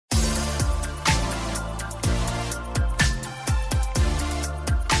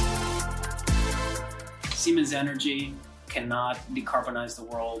Siemens Energy cannot decarbonize the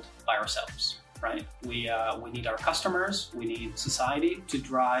world by ourselves, right? We need our customers, we need society to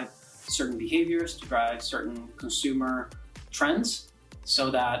drive certain behaviors, to drive certain consumer trends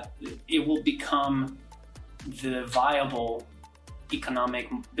so that it will become the viable economic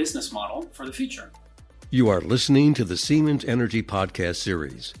business model for the future. You are listening to the Siemens Energy podcast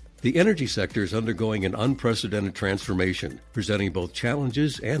series. The energy sector is undergoing an unprecedented transformation, presenting both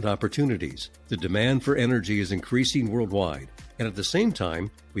challenges and opportunities. The demand for energy is increasing worldwide, and at the same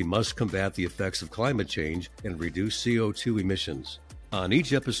time, we must combat the effects of climate change and reduce CO2 emissions. On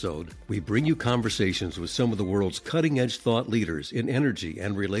each episode, we bring you conversations with some of the world's cutting-edge thought leaders in energy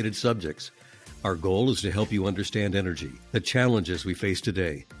and related subjects. Our goal is to help you understand energy, the challenges we face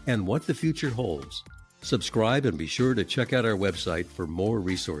today, and what the future holds. Subscribe and be sure to check out our website for more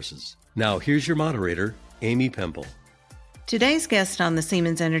resources. Now, here's your moderator, Amy Pemple. Today's guest on the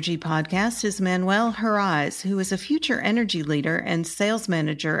Siemens Energy podcast is Manuel Herraiz, who is a future energy leader and sales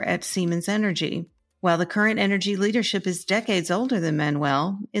manager at Siemens Energy. While the current energy leadership is decades older than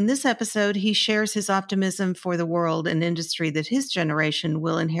Manuel, in this episode he shares his optimism for the world and industry that his generation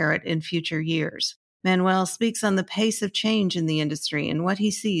will inherit in future years. Manuel speaks on the pace of change in the industry and what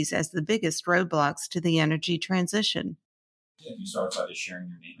he sees as the biggest roadblocks to the energy transition. Can you start by just sharing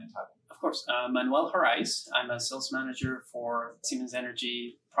your name and title? Of course. Manuel Herraiz. I'm a sales manager for Siemens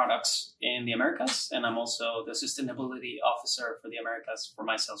Energy products in the Americas, and I'm also the sustainability officer for the Americas for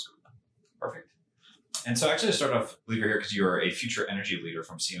my sales group. Perfect. And so actually to start off, I believe you're here because you're a future energy leader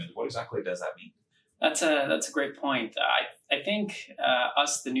from Siemens. What exactly does that mean? That's a great point. I think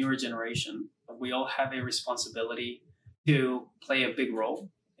us, the newer generation, we all have a responsibility to play a big role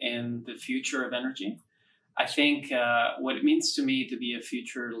in the future of energy. I think what it means to me to be a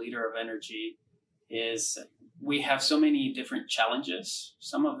future leader of energy is we have so many different challenges,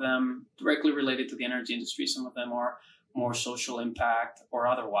 some of them directly related to the energy industry, some of them are more social impact or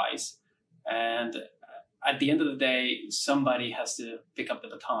otherwise. And at the end of the day, somebody has to pick up the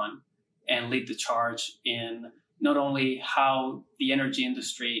baton and lead the charge in not only how the energy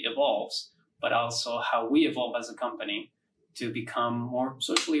industry evolves, but also how we evolve as a company to become more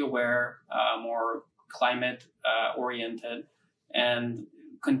socially aware, more climate oriented, and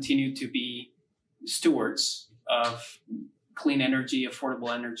continue to be stewards of clean energy,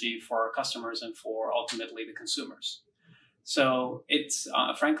 affordable energy for our customers and for ultimately the consumers. So it's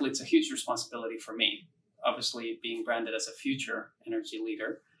frankly, it's a huge responsibility for me. Obviously, being branded as a future energy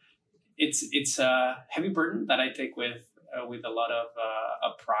leader, it's a heavy burden that I take with a lot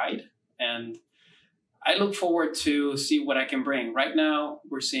of pride, and I look forward to see what I can bring. Right now,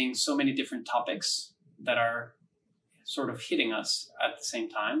 we're seeing so many different topics that are sort of hitting us at the same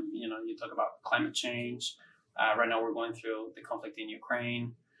time. You know, you talk about climate change. Right now, we're going through the conflict in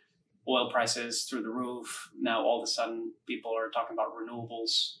Ukraine. Oil prices through the roof. Now, all of a sudden, people are talking about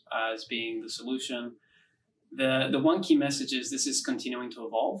renewables as being the solution. The one key message is this is continuing to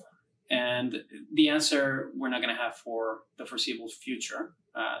evolve. And the answer we're not going to have for the foreseeable future,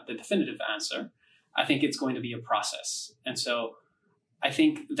 the definitive answer, I think it's going to be a process. And so I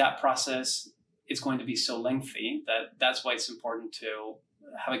think that process is going to be so lengthy that's why it's important to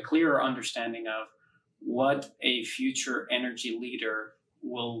have a clearer understanding of what a future energy leader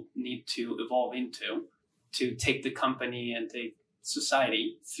will need to evolve into to take the company and take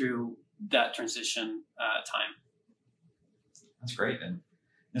society through that transition time. That's great.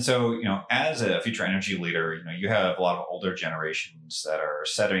 And so, as a future energy leader, you have a lot of older generations that are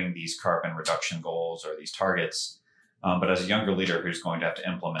setting these carbon reduction goals or these targets. But as a younger leader who's going to have to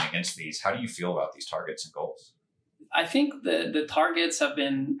implement against these, how do you feel about these targets and goals? I think the targets have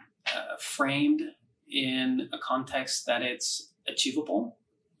been framed in a context that it's achievable.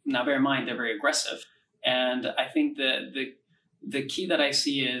 Now, bear in mind, they're very aggressive. And I think the key that I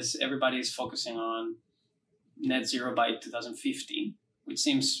see is everybody's focusing on net zero by 2050, which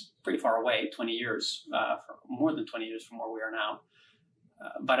seems pretty far away, 20 years, more than 20 years from where we are now.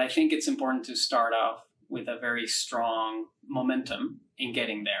 But I think it's important to start off with a very strong momentum in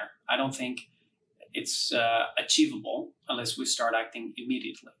getting there. I don't think it's achievable unless we start acting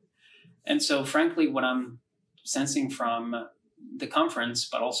immediately. And so, frankly, what I'm sensing from the conference,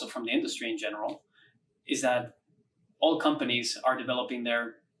 but also from the industry in general, is that all companies are developing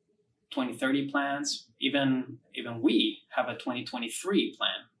their 2030 plans. Even we have a 2023 plan,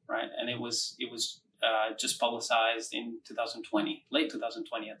 right? And it was just publicized in 2020, late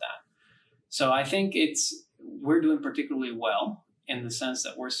 2020 at that. So I think we're doing particularly well in the sense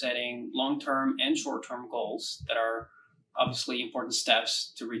that we're setting long-term and short-term goals that are obviously important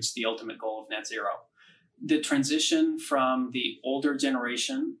steps to reach the ultimate goal of net zero. The transition from the older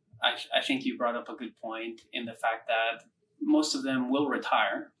generation I think you brought up a good point in the fact that most of them will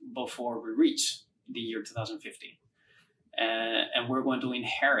retire before we reach the year 2050. And we're going to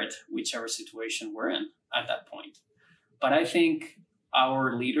inherit whichever situation we're in at that point. But I think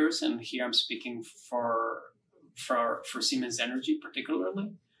our leaders, and here I'm speaking for Siemens Energy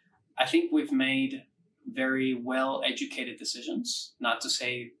particularly, I think we've made very well-educated decisions. Not to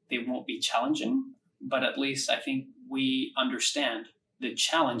say they won't be challenging, but at least I think we understand the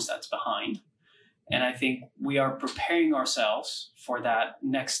challenge that's behind. And I think we are preparing ourselves for that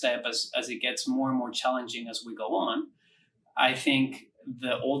next step as it gets more and more challenging as we go on. I think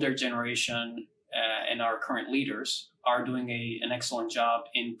the older generation and our current leaders are doing an excellent job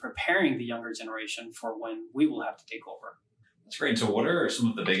in preparing the younger generation for when we will have to take over. That's great. So what are some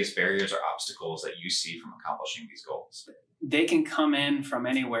of the biggest barriers or obstacles that you see from accomplishing these goals? They can come in from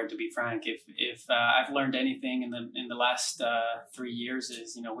anywhere, to be frank. If I've learned anything in the last 3 years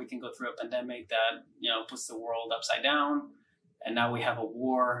is, we can go through a pandemic that, puts the world upside down. And now we have a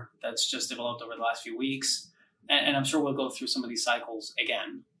war that's just developed over the last few weeks. And I'm sure we'll go through some of these cycles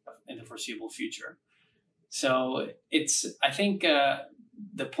again in the foreseeable future. So I think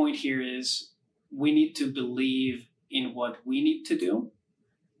the point here is we need to believe in what we need to do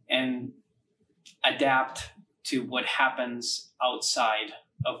and adapt to what happens outside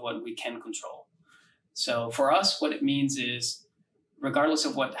of what we can control. So for us, what it means is, regardless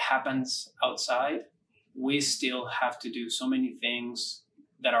of what happens outside, we still have to do so many things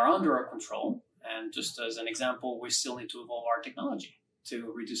that are under our control. And just as an example, we still need to evolve our technology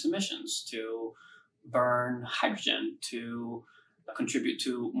to reduce emissions, to burn hydrogen, to contribute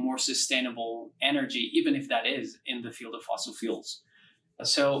to more sustainable energy, even if that is in the field of fossil fuels.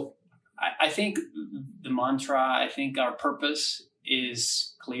 So I think the mantra, I think our purpose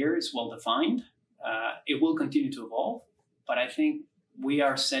is clear, it's well defined. It will continue to evolve, but I think we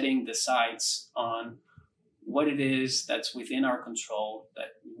are setting the sights on what it is that's within our control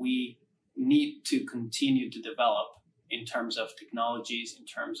that we need to continue to develop in terms of technologies, in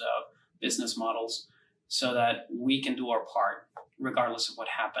terms of business models, so that we can do our part regardless of what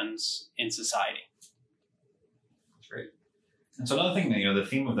happens in society. That's great. And so another thing that, the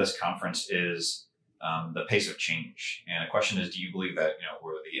theme of this conference is the pace of change. And the question is, do you believe that,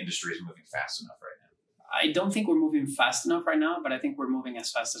 where the industry is moving fast enough right now? I don't think we're moving fast enough right now, but I think we're moving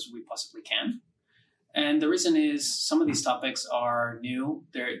as fast as we possibly can. And the reason is some of these topics are new.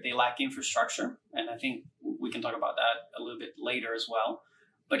 They lack infrastructure. And I think we can talk about that a little bit later as well.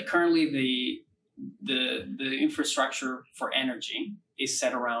 But currently the infrastructure for energy is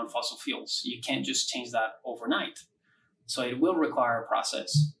set around fossil fuels. You can't just change that overnight. So it will require a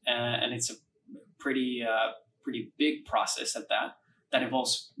process. And it's a pretty big process at that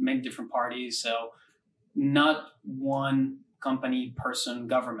involves many different parties. So not one company, person,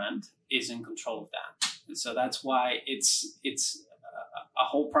 government is in control of that. And so that's why it's a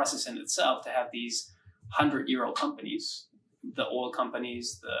whole process in itself to have these 100-year-old companies, the oil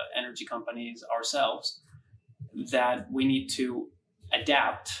companies, the energy companies, ourselves, that we need to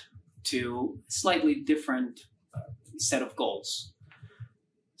adapt to slightly different set of goals.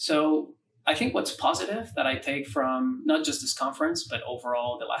 So I think what's positive that I take from not just this conference, but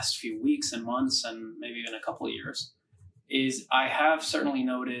overall the last few weeks and months and maybe even a couple of years, is I have certainly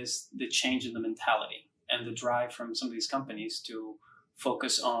noticed the change in the mentality and the drive from some of these companies to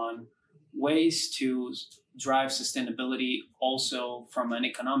focus on ways to drive sustainability also from an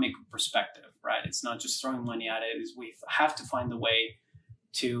economic perspective, right? It's not just throwing money at it. We have to find a way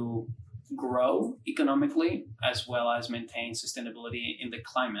to grow economically as well as maintain sustainability in the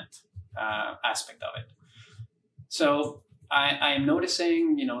climate aspect of it. So I am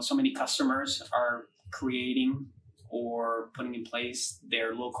noticing, so many customers are creating or putting in place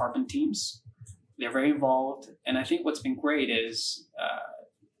their low carbon teams. They're very involved. And I think what's been great is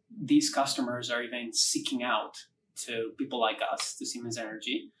these customers are even seeking out to people like us, to Siemens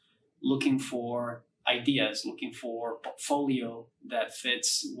Energy, looking for ideas, looking for portfolio that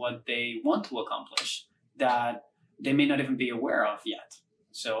fits what they want to accomplish that they may not even be aware of yet.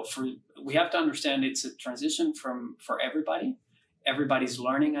 So we have to understand it's a transition for everybody. Everybody's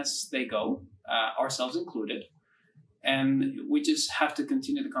learning as they go, ourselves included. And we just have to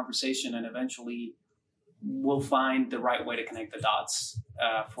continue the conversation, and eventually we'll find the right way to connect the dots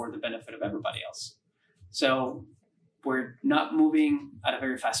for the benefit of everybody else. So we're not moving at a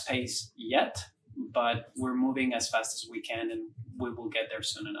very fast pace yet, but we're moving as fast as we can, and we will get there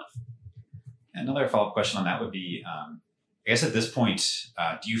soon enough. Another follow-up question on that would be, I guess at this point,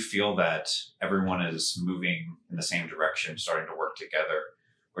 do you feel that everyone is moving in the same direction, starting to work together?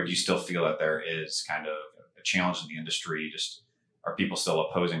 Or do you still feel that there is kind of a challenge in the industry, just are people still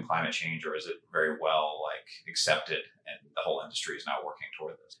opposing climate change, or is it very well accepted and the whole industry is now working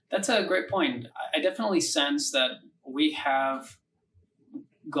toward this? That's a great point. I definitely sense that we have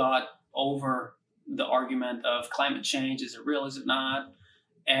got over the argument of climate change. Is it real? Is it not?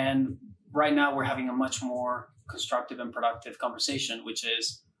 And right now we're having a much more constructive and productive conversation, which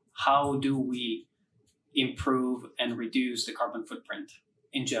is how do we improve and reduce the carbon footprint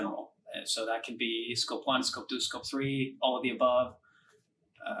in general? So that could be scope 1, scope 2, scope 3, all of the above.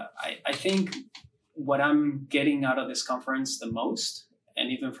 I think what I'm getting out of this conference the most,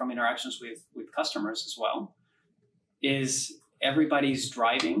 and even from interactions with customers as well, is everybody's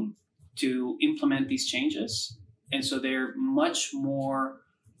driving to implement these changes. And so they're much more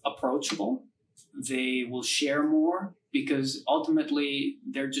approachable. They will share more because ultimately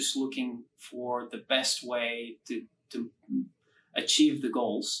they're just looking for the best way to achieve the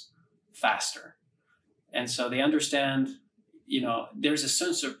goals faster. And so they understand, there's a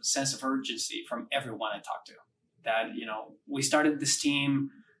sense of urgency from everyone I talk to that, we started this team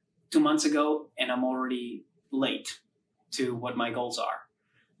 2 months ago and I'm already late to what my goals are.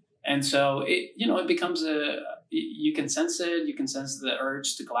 And so it becomes you can sense it, you can sense the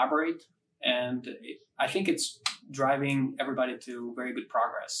urge to collaborate. And I think it's driving everybody to very good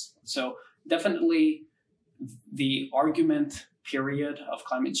progress. So definitely the argument period of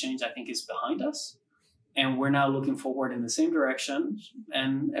climate change, I think, is behind us. And we're now looking forward in the same direction.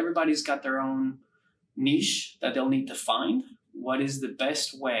 And everybody's got their own niche that they'll need to find. What is the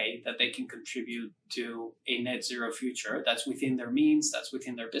best way that they can contribute to a net zero future that's within their means, that's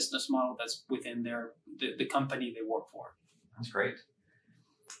within their business model, that's within the company they work for. That's great.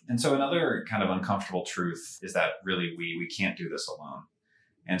 And so another kind of uncomfortable truth is that really we can't do this alone.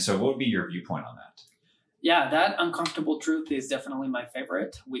 And so what would be your viewpoint on that? Yeah, that uncomfortable truth is definitely my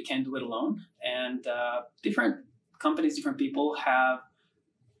favorite. We can't do it alone. And different companies, different people have,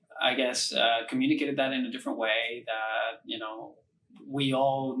 I guess, communicated that in a different way that, we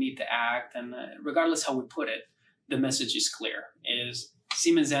all need to act. And regardless how we put it, the message is clear, is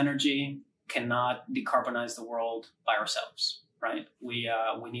Siemens Energy cannot decarbonize the world by ourselves, right? We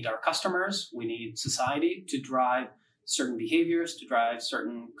need our customers, we need society to drive certain behaviors, to drive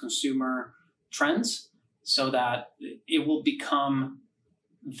certain consumer trends so that it will become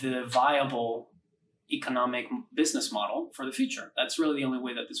the viable economic business model for the future. That's really the only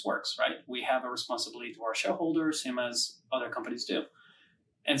way that this works, right? We have a responsibility to our shareholders, same as other companies do.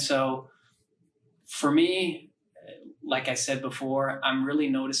 And so for me, like I said before, I'm really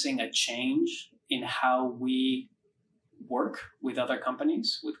noticing a change in how we work with other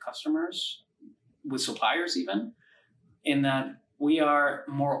companies, with customers, with suppliers even, in that we are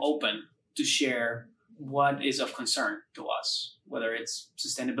more open to share what is of concern to us, whether it's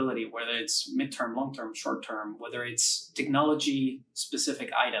sustainability, whether it's midterm, long-term, short-term, whether it's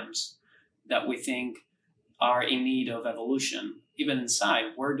technology-specific items that we think are in need of evolution. Even inside,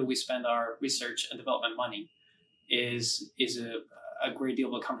 where do we spend our research and development money is a great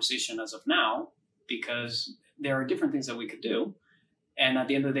deal of a conversation as of now, because there are different things that we could do. And at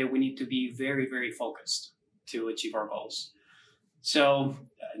the end of the day, we need to be very, very focused to achieve our goals. So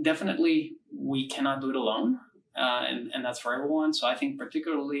definitely we cannot do it alone, and that's for everyone. So I think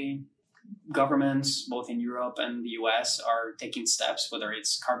particularly governments, both in Europe and the US, are taking steps, whether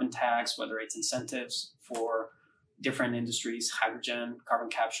it's carbon tax, whether it's incentives for different industries, hydrogen, carbon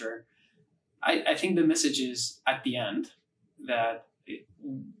capture. I think the message is at the end that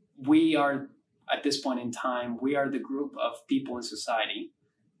we are, at this point in time, we are the group of people in society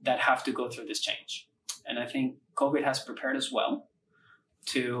that have to go through this change. And I think COVID has prepared us well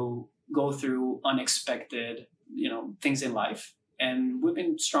to go through unexpected, things in life. And we've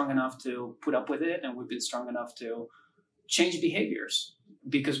been strong enough to put up with it, and we've been strong enough to change behaviors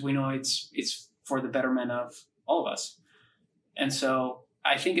because we know it's for the betterment of all of us. And so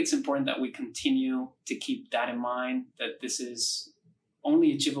I think it's important that we continue to keep that in mind, that this is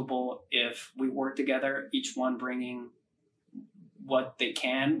only achievable if we work together, each one bringing what they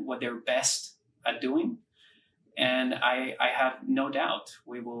can, what they're best at doing. And I have no doubt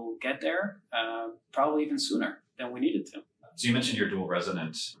we will get there, probably even sooner than we needed to. So you mentioned you're dual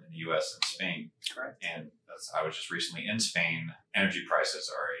resident in the U.S. and Spain. Correct. And I was just recently in Spain. Energy prices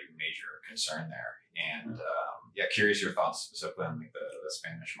are a major concern there. And curious your thoughts specifically on the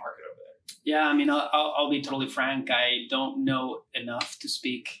Spanish market over there. Yeah, I mean, I'll be totally frank. I don't know enough to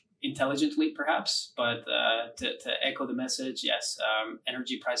speak intelligently, perhaps, but to echo the message, yes,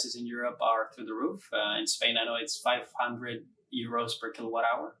 energy prices in Europe are through the roof. In Spain, I know it's 500 euros per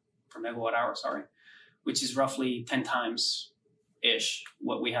megawatt hour, which is roughly 10 times-ish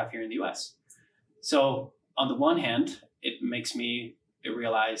what we have here in the US. So on the one hand, it makes me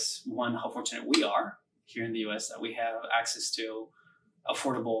realize, one, how fortunate we are here in the US that we have access to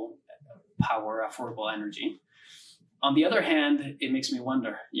affordable power, affordable energy. On the other hand, it makes me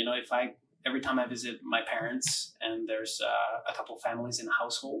wonder, if every time I visit my parents and there's a couple families in a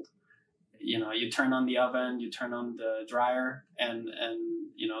household, you turn on the oven, you turn on the dryer, and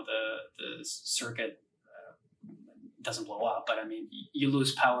the circuit doesn't blow up, but I mean, you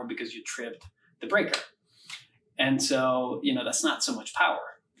lose power because you tripped the breaker. And so, that's not so much power.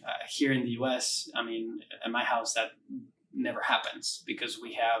 Here in the US, I mean, at my house, that never happens because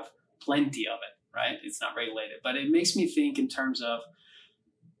we have plenty of it, right? It's not regulated. But it makes me think in terms of,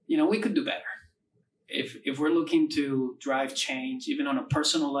 we could do better. If we're looking to drive change, even on a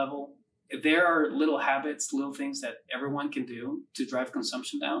personal level, there are little habits, little things that everyone can do to drive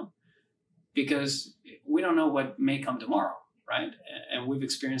consumption down, because we don't know what may come tomorrow, right? And we've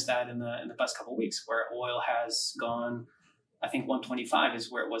experienced that in the past couple of weeks, where oil has gone, I think 125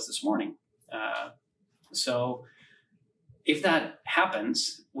 is where it was this morning. So if that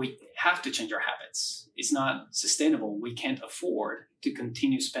happens, we have to change our habits. It's not sustainable. We can't afford to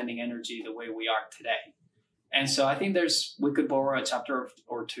continue spending energy the way we are today. And so I think we could borrow a chapter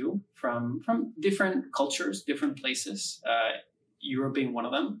or two from different cultures, different places, Europe being one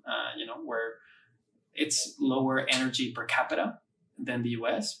of them, where it's lower energy per capita than the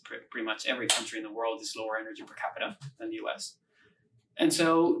US. Pretty much every country in the world is lower energy per capita than the US. And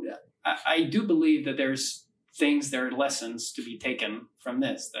so I do believe that there are lessons to be taken from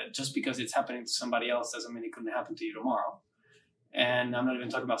this, that just because it's happening to somebody else doesn't mean it couldn't happen to you tomorrow. And I'm not even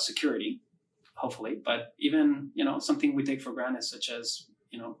talking about security, hopefully, but even, something we take for granted, such as,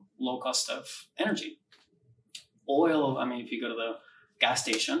 low cost of energy. Oil, I mean, if you go to the gas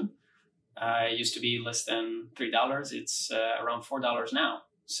station, it used to be less than $3. It's around $4 now.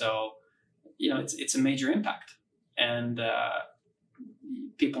 So, it's a major impact. And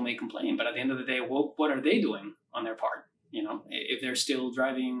people may complain, but at the end of the day, what are they doing on their part? If they're still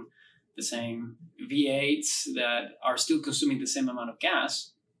driving the same V8s that are still consuming the same amount of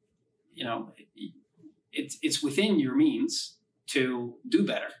gas, it's within your means to do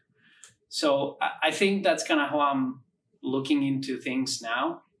better. So I think that's kind of how I'm looking into things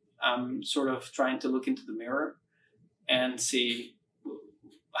now. I'm sort of trying to look into the mirror and see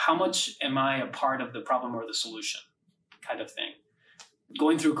how much am I a part of the problem or the solution, kind of thing.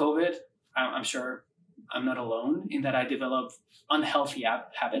 Going through COVID, I'm sure I'm not alone in that I developed unhealthy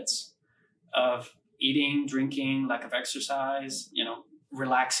habits of eating, drinking, lack of exercise,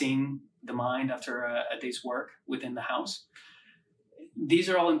 relaxing the mind after a day's work within the house. These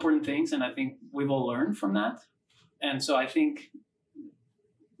are all important things, and I think we've all learned from that. And so I think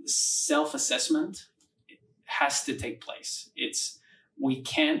self-assessment has to take place. We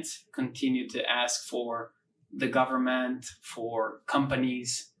can't continue to ask for the government, for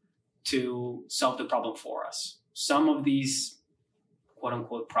companies to solve the problem for us. Some of these quote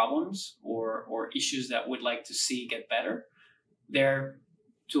unquote problems or issues that we'd like to see get better, they're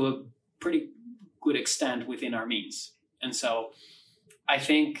to a pretty good extent within our means. And so I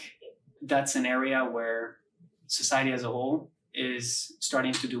think that's an area where society as a whole is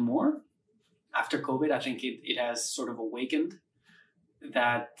starting to do more. After COVID, I think it has sort of awakened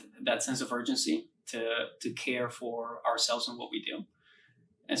that sense of urgency to care for ourselves and what we do.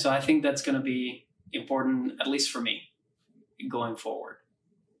 And so I think that's going to be important, at least for me, going forward.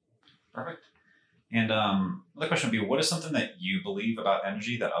 Perfect. And the question would be, what is something that you believe about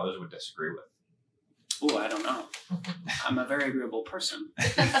energy that others would disagree with? Oh, I don't know. I'm a very agreeable person.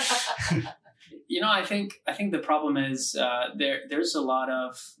 I think the problem is there's a lot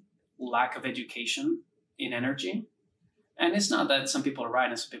of lack of education in energy. And it's not that some people are right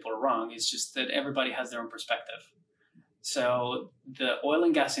and some people are wrong. It's just that everybody has their own perspective. So the oil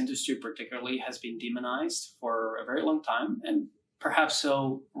and gas industry particularly has been demonized for a very long time, and perhaps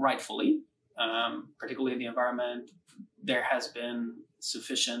so rightfully, particularly in the environment. There has been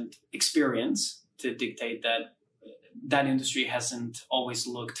sufficient experience to dictate that industry hasn't always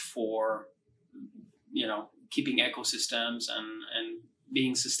looked for, keeping ecosystems and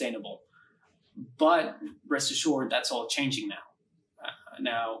being sustainable. But rest assured, that's all changing now.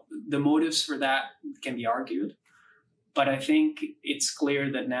 Now, the motives for that can be argued, but I think it's clear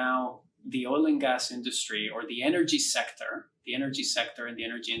that now the oil and gas industry, or the energy sector and the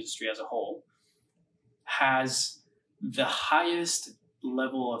energy industry as a whole, has the highest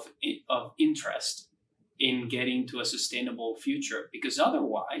level of interest in getting to a sustainable future, because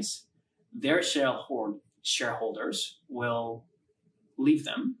otherwise their shareholders will leave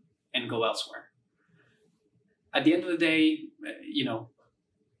them and go elsewhere. At the end of the day,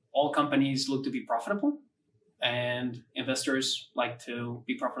 all companies look to be profitable, and investors like to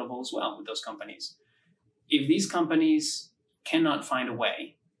be profitable as well with those companies. If these companies cannot find a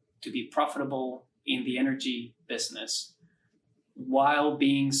way to be profitable in the energy business while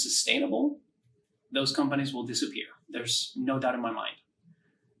being sustainable, those companies will disappear. There's no doubt in my mind.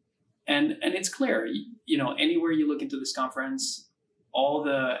 And it's clear, anywhere you look into this conference, all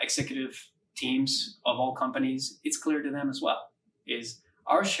the executive teams of all companies, it's clear to them as well, is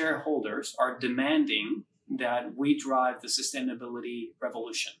our shareholders are demanding that we drive the sustainability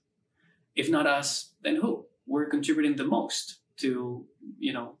revolution. If not us, then who? We're contributing the most to,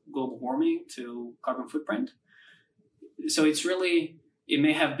 global warming, to carbon footprint. So it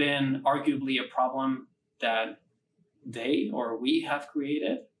may have been arguably a problem that they or we have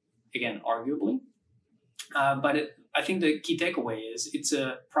created, again, arguably. But I think the key takeaway is it's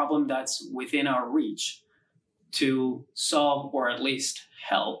a problem that's within our reach to solve, or at least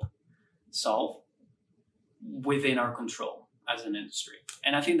help solve, within our control as an industry.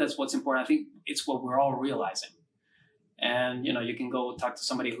 And I think that's what's important. I think it's what we're all realizing. And, you can go talk to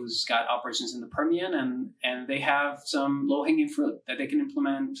somebody who's got operations in the Permian and they have some low-hanging fruit that they can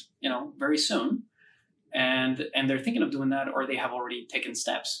implement, very soon. And they're thinking of doing that, or they have already taken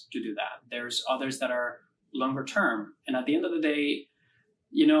steps to do that. There's others that are longer term. And at the end of the day,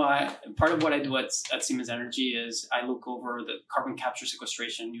 part of what I do at Siemens Energy is I look over the carbon capture,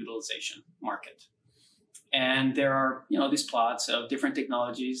 sequestration, utilization market. And there are, these plots of different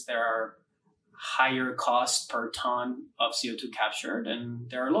technologies. There are higher cost per ton of CO2 captured, and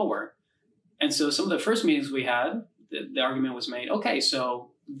there are lower. And so some of the first meetings we had, the argument was made, okay, so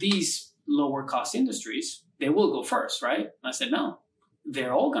these lower cost industries, they will go first, right? And I said, no,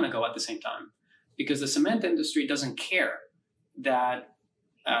 they're all going to go at the same time, because the cement industry doesn't care that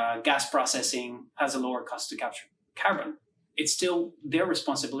gas processing has a lower cost to capture carbon. It's still their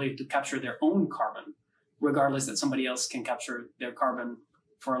responsibility to capture their own carbon, regardless that somebody else can capture their carbon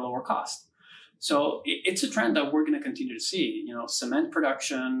for a lower cost. So it's a trend that we're going to continue to see. Cement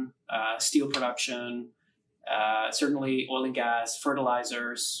production, steel production, certainly oil and gas,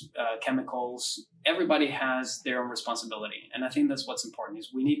 fertilizers, chemicals. Everybody has their own responsibility, and I think that's what's important.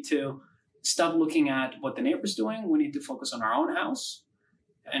 Is we need to stop looking at what the neighbor's doing. We need to focus on our own house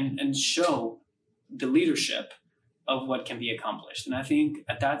and show the leadership of what can be accomplished. And I think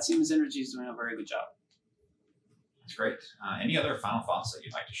at that, Siemens Energy is doing a very good job. That's great. Any other final thoughts that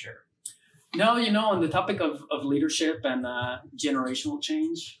you'd like to share? No, on the topic of leadership and generational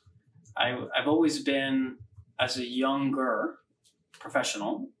change, I've always been, as a younger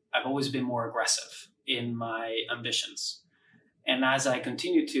professional, I've always been more aggressive in my ambitions. And as I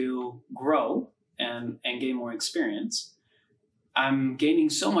continue to grow and gain more experience, I'm gaining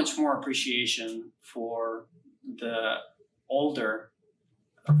so much more appreciation for the older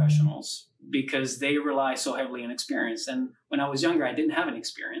professionals because they rely so heavily on experience. And when I was younger, I didn't have any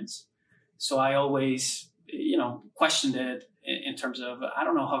experience. So I always, questioned it in terms of, I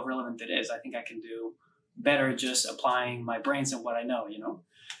don't know how relevant it is. I think I can do better just applying my brains and what I know,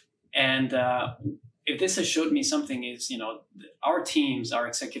 And if this has showed me something is, our teams, our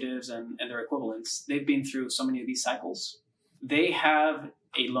executives and their equivalents, they've been through so many of these cycles. They have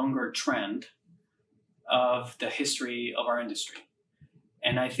a longer trend of the history of our industry.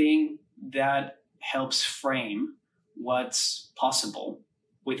 And I think that helps frame what's possible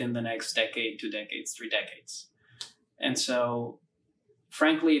within the next decade, 2 decades, 3 decades. And so,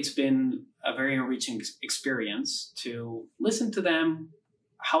 frankly, it's been a very enriching experience to listen to them,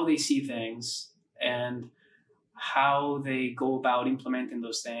 how they see things, and how they go about implementing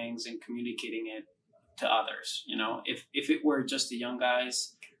those things and communicating it to others. If it were just the young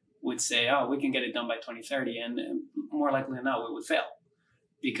guys would say, oh, we can get it done by 2030, and more likely than not, we would fail.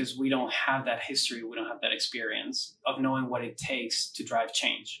 Because we don't have that history, we don't have that experience of knowing what it takes to drive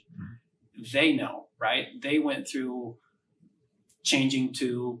change. Mm-hmm. They know, right? They went through changing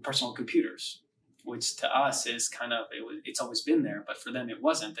to personal computers, which to us is it's always been there, but for them it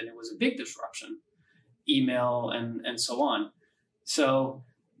wasn't, and it was a big disruption, email and so on. So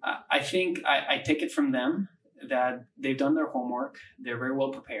I think I take it from them that they've done their homework, they're very well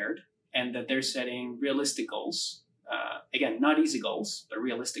prepared, and that they're setting realistic goals. Again, not easy goals, but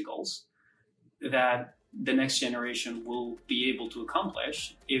realistic goals that the next generation will be able to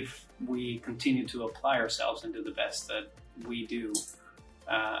accomplish if we continue to apply ourselves and do the best that we do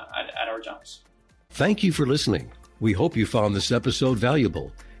at our jobs. Thank you for listening. We hope you found this episode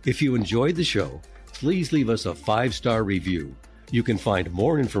valuable. If you enjoyed the show, please leave us a 5-star review. You can find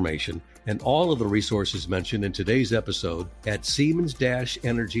more information and all of the resources mentioned in today's episode at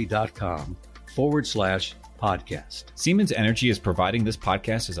siemens-energy.com/podcast. Siemens Energy is providing this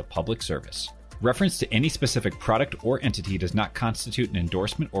podcast as a public service. Reference to any specific product or entity does not constitute an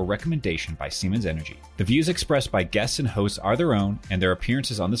endorsement or recommendation by Siemens Energy. The views expressed by guests and hosts are their own, and their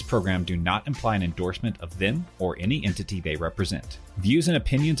appearances on this program do not imply an endorsement of them or any entity they represent. Views and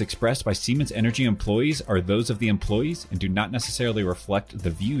opinions expressed by Siemens Energy employees are those of the employees and do not necessarily reflect the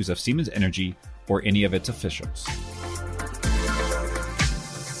views of Siemens Energy or any of its officials.